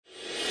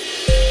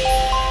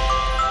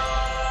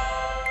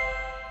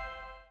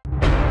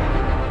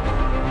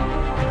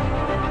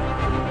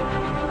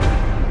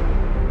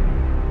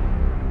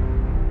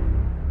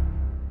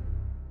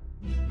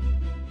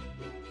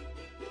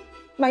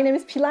My name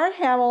is Pilar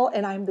Hamill,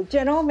 and I'm the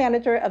General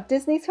Manager of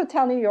Disney's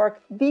Hotel New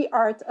York, The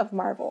Art of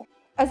Marvel.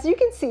 As you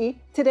can see,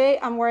 today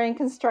I'm wearing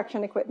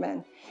construction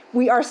equipment.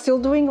 We are still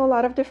doing a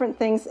lot of different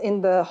things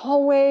in the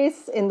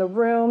hallways, in the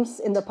rooms,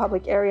 in the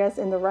public areas,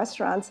 in the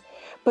restaurants,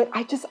 but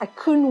I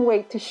couldn't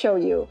wait to show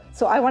you.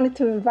 So I wanted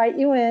to invite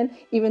you in,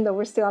 even though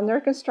we're still under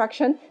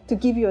construction, to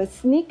give you a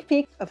sneak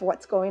peek of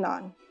what's going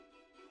on.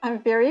 I'm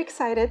very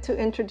excited to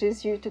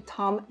introduce you to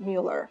Tom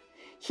Mueller.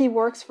 He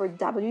works for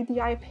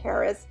WDI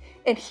Paris,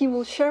 and he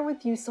will share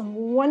with you some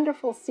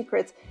wonderful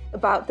secrets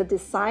about the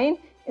design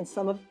and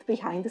some of the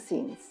behind the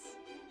scenes.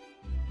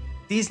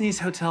 Disney's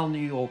Hotel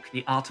New York,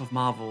 The Art of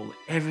Marvel,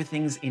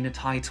 everything's in the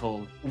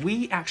title.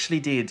 We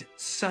actually did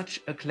such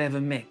a clever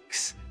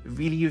mix,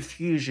 really a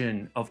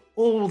fusion of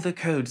all the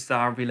codes that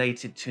are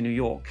related to New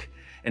York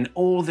and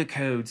all the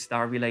codes that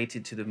are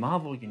related to the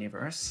Marvel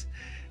universe,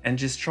 and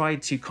just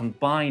tried to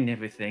combine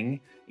everything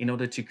in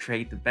order to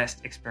create the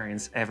best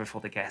experience ever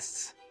for the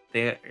guests.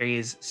 There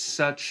is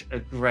such a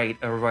great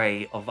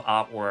array of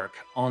artwork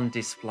on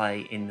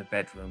display in the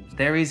bedrooms.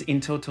 There is in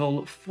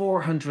total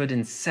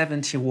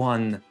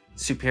 471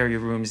 superior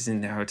rooms in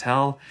the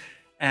hotel,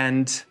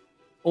 and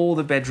all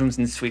the bedrooms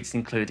and suites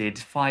included,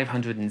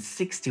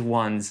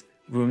 561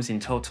 rooms in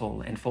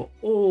total. And for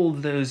all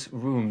those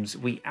rooms,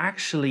 we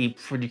actually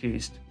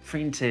produced,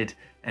 printed,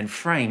 and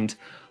framed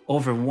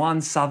over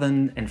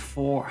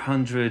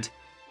 1,400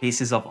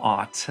 pieces of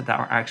art that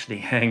are actually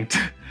hanged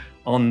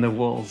on the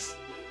walls.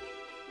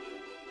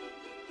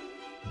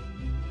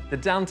 The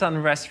downtown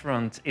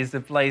restaurant is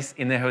the place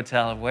in the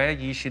hotel where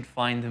you should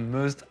find the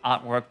most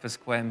artwork per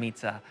square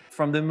meter.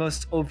 From the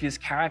most obvious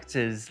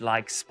characters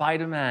like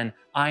Spider-Man,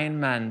 Iron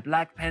Man,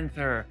 Black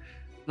Panther,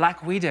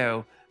 Black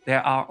Widow,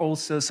 there are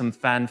also some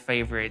fan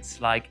favorites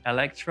like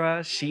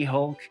Elektra,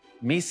 She-Hulk,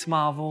 Miss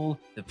Marvel,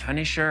 The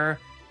Punisher,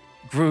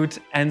 Groot,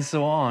 and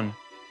so on.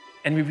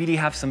 And we really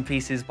have some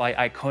pieces by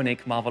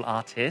iconic Marvel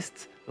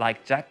artists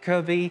like Jack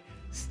Kirby,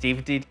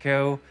 Steve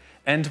Ditko,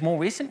 and more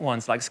recent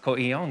ones like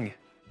Scotty Young.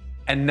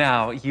 And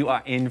now you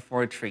are in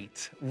for a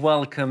treat.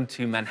 Welcome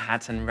to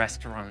Manhattan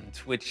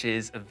Restaurant, which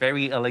is a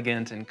very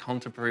elegant and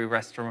contemporary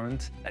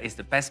restaurant that is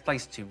the best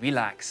place to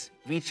relax,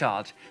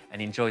 recharge, and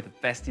enjoy the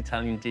best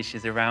Italian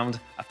dishes around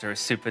after a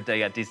super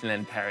day at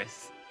Disneyland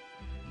Paris.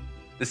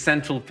 The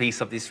central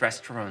piece of this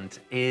restaurant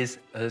is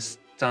a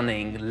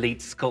stunning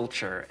lead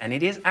sculpture, and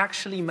it is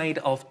actually made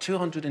of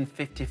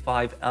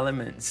 255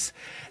 elements,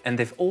 and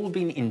they've all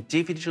been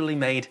individually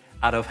made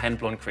out of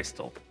hand-blown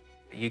crystal.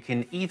 You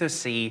can either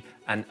see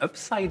an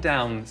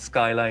upside-down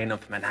skyline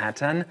of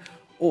Manhattan,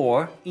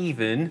 or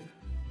even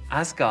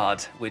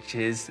Asgard, which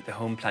is the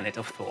home planet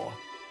of Thor.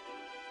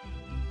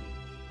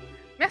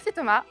 Merci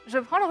Thomas, je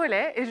prends le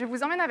relais et je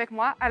vous emmène avec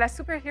moi à la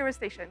Superhero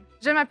Station.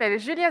 Je m'appelle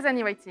Julia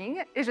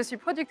Zani-Whiting et je suis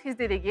productrice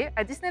déléguée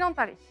à Disneyland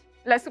Paris.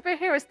 La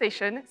Superhero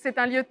Station, c'est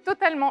un lieu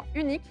totalement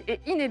unique et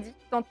inédit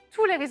dans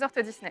tous les resorts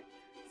Disney.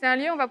 C'est un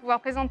lieu où on va pouvoir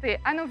présenter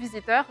à nos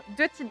visiteurs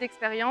deux types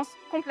d'expériences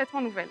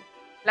complètement nouvelles.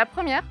 La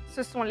première,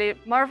 ce sont les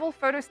Marvel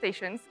Photo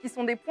Stations, qui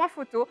sont des points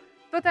photos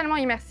totalement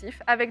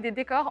immersifs avec des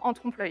décors en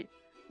trompe-l'œil.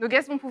 Nos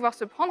guests vont pouvoir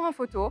se prendre en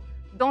photo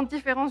dans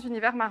différents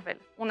univers Marvel.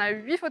 On a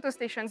 8 photo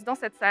stations dans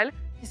cette salle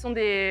qui sont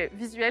des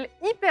visuels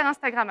hyper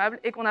instagrammables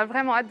et qu'on a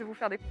vraiment hâte de vous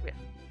faire découvrir.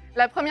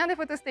 La première des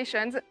photo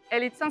stations,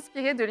 elle est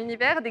inspirée de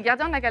l'univers des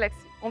Gardiens de la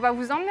Galaxie. On va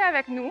vous emmener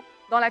avec nous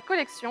dans la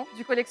collection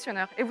du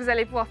collectionneur et vous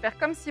allez pouvoir faire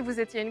comme si vous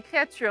étiez une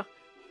créature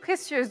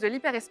précieuse de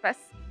l'hyperespace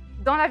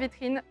dans la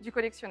vitrine du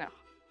collectionneur.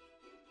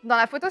 Dans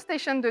la photo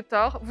station de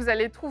Thor, vous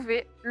allez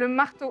trouver le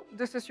marteau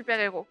de ce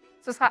super-héros.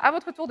 Ce sera à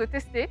votre tour de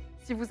tester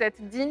si vous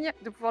êtes digne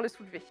de pouvoir le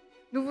soulever.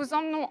 Nous vous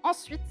emmenons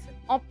ensuite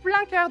en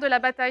plein cœur de la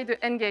bataille de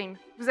Endgame.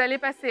 Vous allez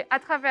passer à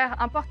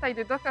travers un portail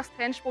de Doctor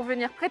Strange pour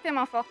venir prêter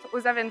main forte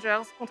aux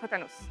Avengers contre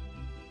Thanos.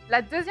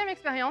 La deuxième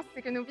expérience,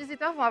 c'est que nos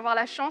visiteurs vont avoir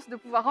la chance de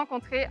pouvoir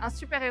rencontrer un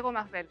super-héros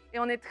Marvel. Et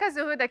on est très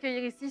heureux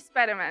d'accueillir ici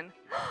Spider-Man.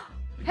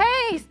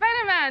 Hey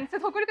Spider-Man, c'est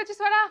trop cool que tu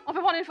sois là. On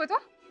peut prendre une photo ?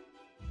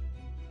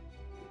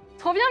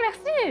 Trop bien,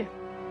 merci!